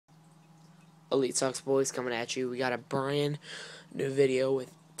Elite Sox boys coming at you. We got a brand new video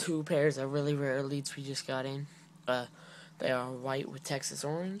with two pairs of really rare elites we just got in. They are white with Texas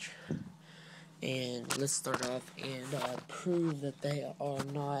orange. And let's start off and prove that they are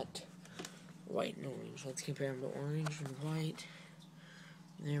not white and orange. Let's compare them to orange and white.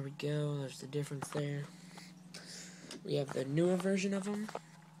 There we go. There's the difference there. We have the newer version of them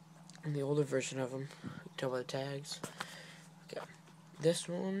and the older version of them. You can tell by the tags. Okay. This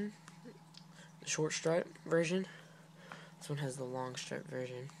one, the short stripe version. This one has the long stripe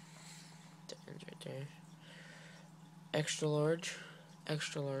version. Right there. Extra large.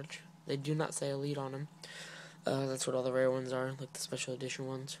 Extra large. They do not say elite on them. That's what all the rare ones are, like the special edition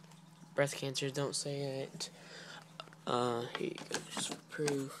ones. Breast cancers don't say it. Here you go, just for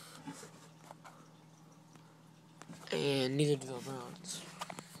proof. And neither do the Browns.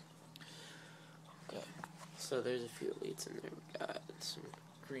 Okay, so there's a few elites in there. We got some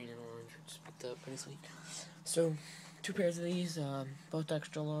green and orange, we just picked up, pretty sweet. So, two pairs of these, both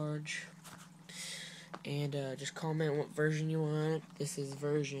extra large. And just comment what version you want. This is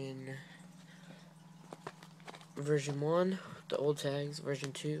version 1, the old tags.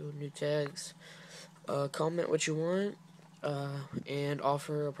 Version 2, new tags. Comment what you want, and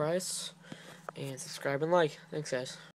offer a price, and subscribe and like. Thanks, guys.